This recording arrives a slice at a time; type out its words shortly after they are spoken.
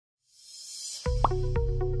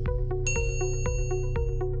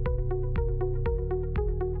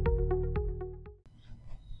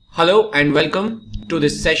Hello and welcome to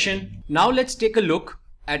this session. Now let's take a look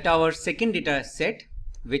at our second data set,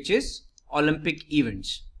 which is Olympic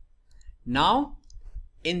events. Now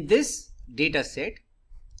in this data set,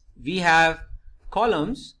 we have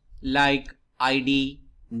columns like ID,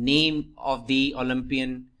 name of the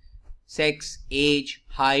Olympian, sex, age,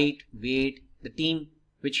 height, weight, the team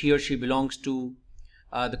which he or she belongs to,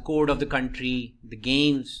 the code of the country, the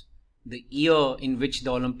games, the year in which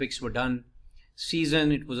the Olympics were done,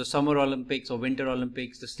 season, it was a summer Olympics or winter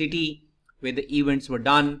Olympics, the city where the events were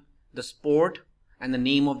done, the sport and the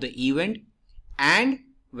name of the event, and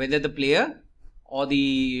whether the player or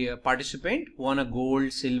the participant won a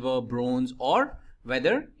gold, silver, bronze, or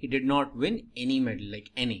whether he did not win any medal,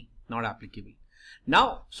 like any, not applicable.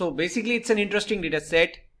 Now, so basically it's an interesting data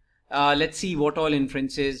set. Let's see what all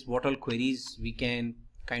inferences, what all queries we can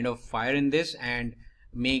kind of fire in this and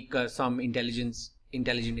make some intelligent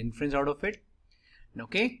inference out of it.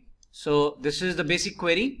 Okay, so this is the basic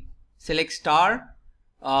query. Select star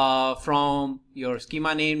from your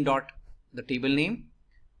schema name dot the table name.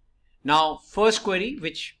 Now first query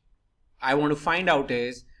which I want to find out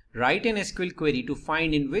is, write an SQL query to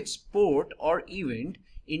find in which sport or event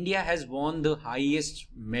India has won the highest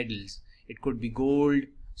medals. It could be gold,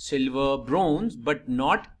 silver, bronze, but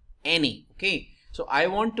not any. Okay, so I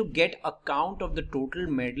want to get a count of the total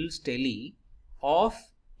medals tally of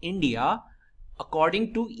India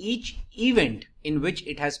according to each event in which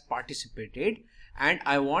it has participated, and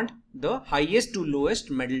I want the highest to lowest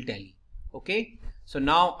medal tally. Okay, so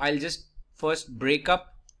now I'll just first break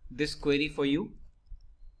up this query for you.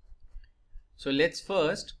 So let's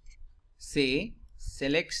first say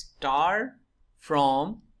select star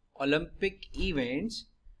from Olympic events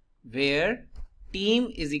where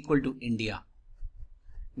team is equal to India.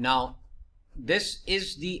 Now this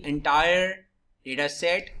is the entire data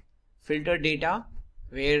set, filter data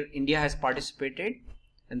where India has participated,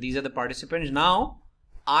 and these are the participants. Now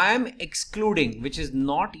I am excluding, which is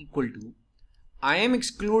not equal to, I am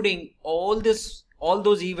excluding all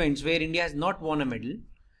those events where India has not won a medal.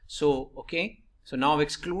 So okay, so now I've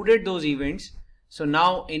excluded those events. So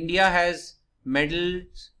now India has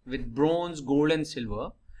medals with bronze, gold and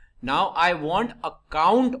silver. Now I want a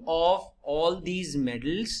count of all these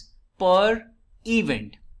medals per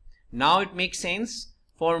event. Now it makes sense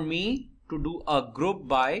for me to do a group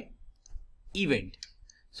by event.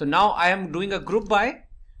 So now I am doing a group by.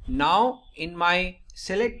 Now in my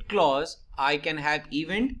select clause I can have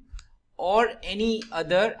event or any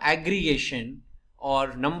other aggregation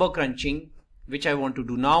or number crunching which I want to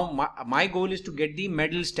do. Now my goal is to get the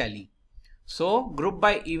medals tally. So group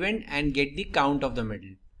by event and get the count of the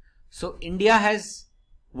medal. So India has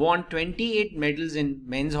won 28 medals in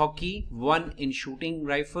men's hockey, 1 in shooting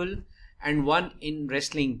rifle, and 1 in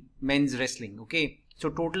wrestling, men's wrestling. Okay, so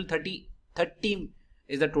total 30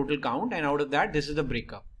 is the total count, and out of that this is the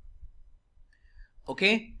breakup.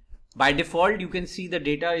 Okay, by default you can see the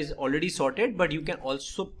data is already sorted, but you can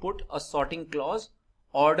also put a sorting clause,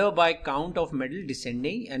 order by count of medal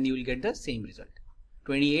descending, and you will get the same result,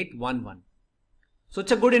 28 1 1. So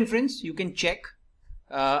it's a good inference. You can check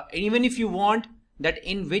even if you want that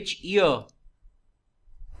in which year,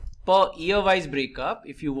 per year wise breakup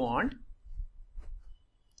if you want.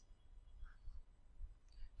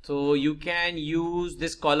 So you can use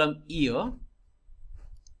this column year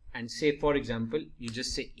and say, for example, you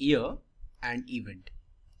just say year and event.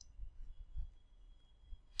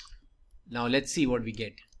 Now let's see what we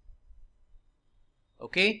get.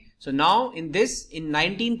 Okay, so now in this, in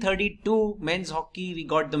 1932 men's hockey we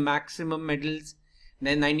got the maximum medals,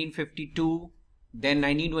 then 1952, then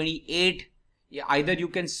 1928. Yeah, either you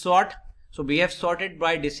can sort. So we have sorted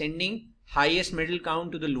by descending highest medal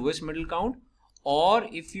count to the lowest medal count, or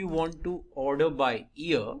if you want to order by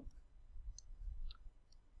year.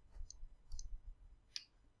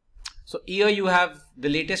 So here you have the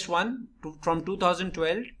latest one from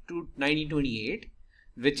 2012 to 1928,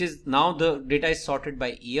 which is now the data is sorted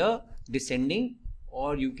by year descending,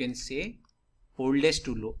 or you can say oldest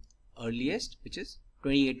to earliest, which is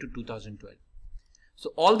 28 to 2012.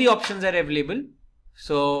 So all the options are available.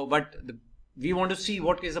 So but we want to see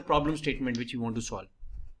what is the problem statement which we want to solve.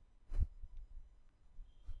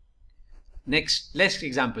 Next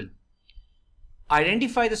example.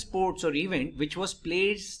 Identify the sports or event which was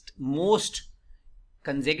placed most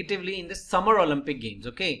consecutively in the Summer Olympic Games.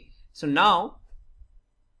 Okay, so now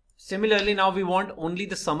similarly now we want only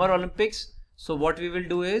the Summer Olympics. So what we will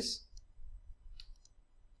do is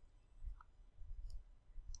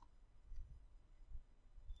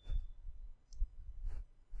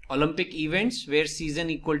Olympic events where season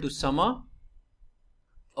equal to summer.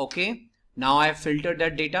 Okay, now I have filtered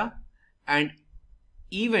that data, and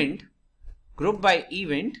event, group by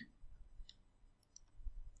event,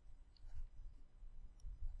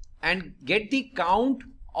 and get the count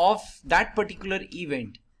of that particular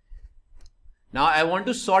event. Now I want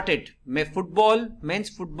to sort it. Men's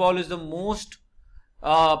football is the most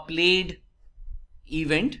played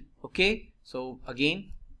event. Okay, so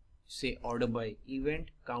again say order by event,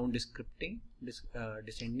 count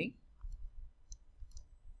descending.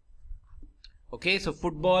 Okay, so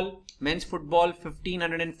men's football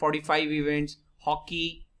 1545 events,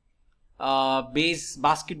 hockey,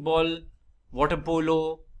 basketball, water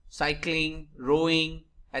polo, cycling, rowing,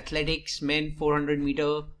 athletics, men 400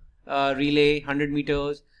 meter, relay 100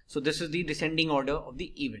 meters. So this is the descending order of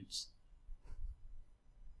the events.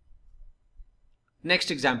 Next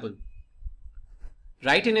example.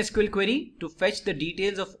 Write an SQL query to fetch the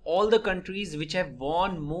details of all the countries which have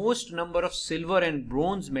won most number of silver and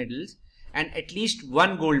bronze medals and at least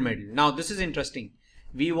one gold medal. Now this is interesting.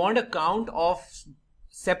 We want a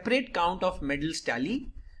separate count of medals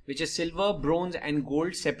tally, which is silver, bronze and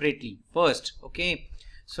gold separately first. Okay,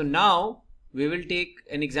 so now we will take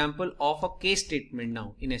an example of a case statement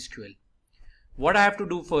now in SQL. What I have to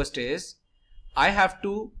do first is I have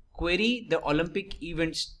to query the Olympic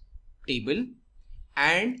events table,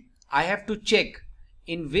 and I have to check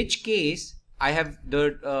in which case I have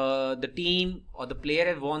the team or the player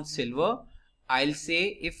has won silver. I'll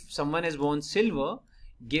say if someone has won silver,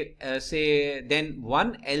 say then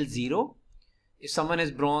 1 L0. If someone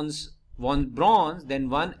has won bronze, then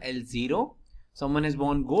 1 L0. Someone has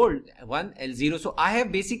won gold, 1 L0. So I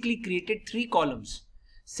have basically created 3 columns,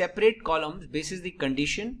 separate columns basis the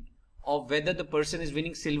condition of whether the person is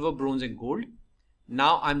winning silver, bronze and gold.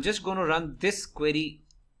 Now I'm just going to run this query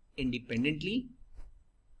independently,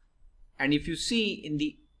 and if you see in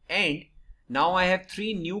the end, now I have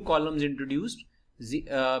 3 new columns introduced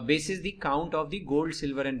basis the count of the gold,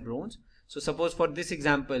 silver and bronze. So suppose for this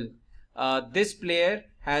example, this player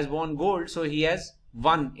has won gold, so he has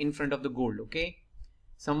 1 in front of the gold. Okay,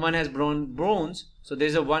 someone has bronze, so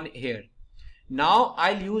there's a 1 here. Now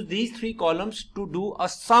I'll use these 3 columns to do a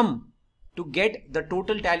sum to get the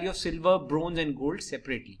total tally of silver, bronze and gold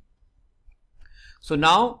separately. So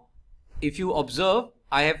now if you observe,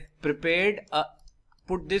 I have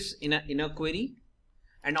put this in a query,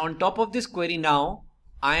 and on top of this query now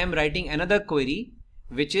I am writing another query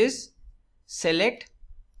which is select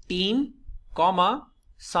team, comma,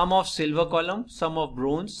 sum of silver column, sum of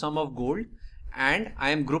bronze, sum of gold, and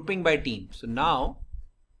I am grouping by team. So now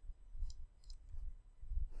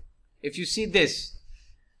if you see this,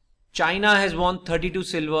 China has won 32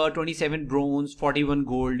 silver, 27 bronze, 41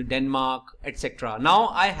 gold, Denmark, etc. Now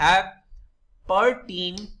I have per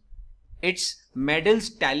team its medals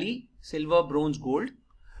tally, silver, bronze, gold,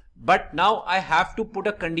 but now I have to put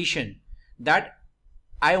a condition that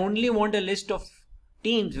I only want a list of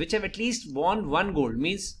teams which have at least won 1 gold,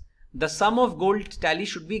 means the sum of gold tally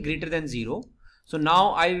should be greater than 0. So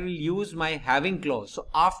now I will use my having clause. So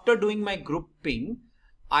after doing my grouping,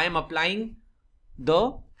 I am applying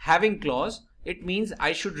the having clause. It means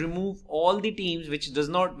I should remove all the teams which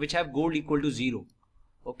have gold equal to 0.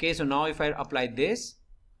 Okay, so now if I apply this,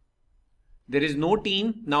 there is no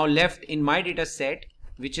team now left in my data set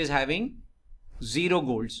which is having 0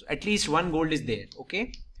 golds. At least 1 gold is there.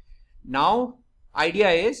 Okay, now idea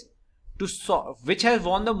is to sort which has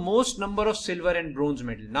won the most number of silver and bronze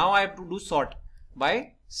medal. Now I have to do sort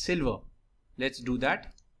by silver. Let's do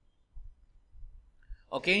that.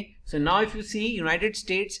 Okay, so now if you see, United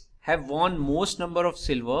States have won most number of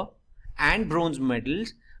silver and bronze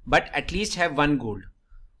medals, but at least have 1 gold.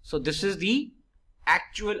 So this is the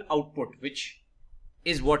actual output, which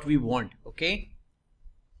is what we want. Okay,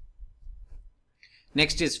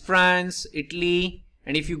 next is France, Italy,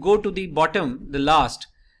 and if you go to the bottom, the last,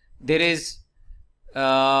 there is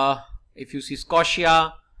if you see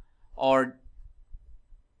Scotia or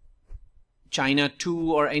China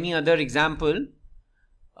 2 or any other example,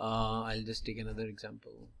 I'll just take another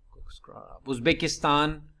example.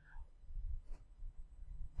 Uzbekistan,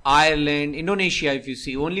 Ireland, Indonesia, if you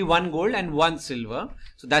see, only 1 gold and 1 silver.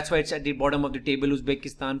 So that's why it's at the bottom of the table.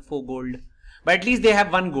 Uzbekistan 4 gold, but at least they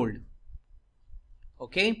have 1 gold.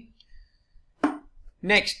 Okay.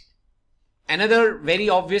 Next, another very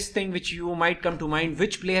obvious thing which you might come to mind,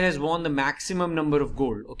 which player has won the maximum number of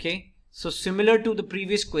gold. Okay, so similar to the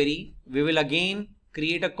previous query, we will again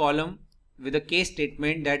create a column with a case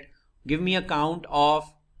statement that give me a count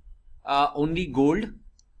of only gold,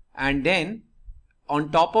 and then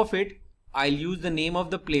on top of it I'll use the name of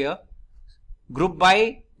the player, group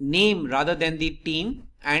by name rather than the team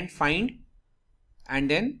and find and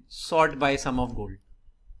then sort by sum of gold.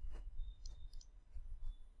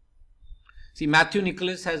 See, Matthew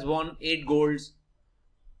Nicholas has won 8 golds,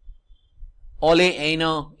 Ole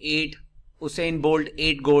Einar 8, Usain Bolt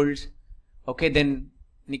 8 golds, okay, then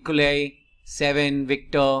Nikolai 7,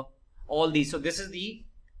 Victor, all these. So this is the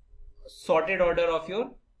sorted order of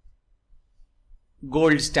your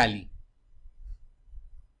golds tally.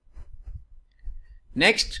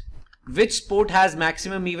 Next, which sport has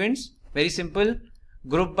maximum events? Very simple,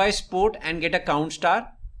 group by sport and get a count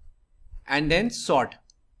star and then sort.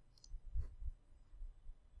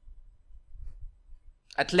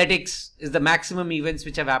 Athletics is the maximum events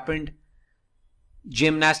which have happened,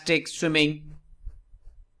 gymnastics, swimming.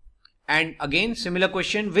 And again, similar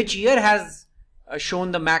question, which year has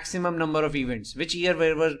shown the maximum number of events? Which year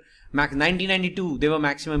were 1992, there were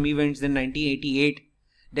maximum events, then 1988,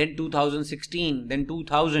 then 2016, then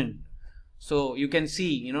 2000. So you can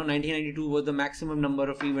see, 1992 was the maximum number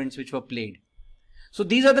of events which were played. So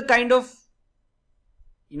these are the kind of,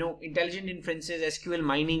 intelligent inferences, SQL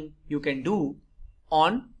mining you can do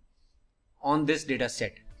on this data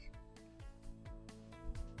set.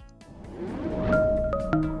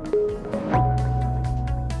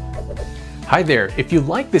 Hi there, if you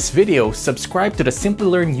like this video, subscribe to the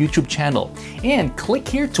Simplilearn YouTube channel and click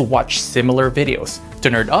here to watch similar videos. To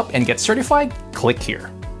nerd up and get certified, click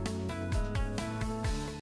here.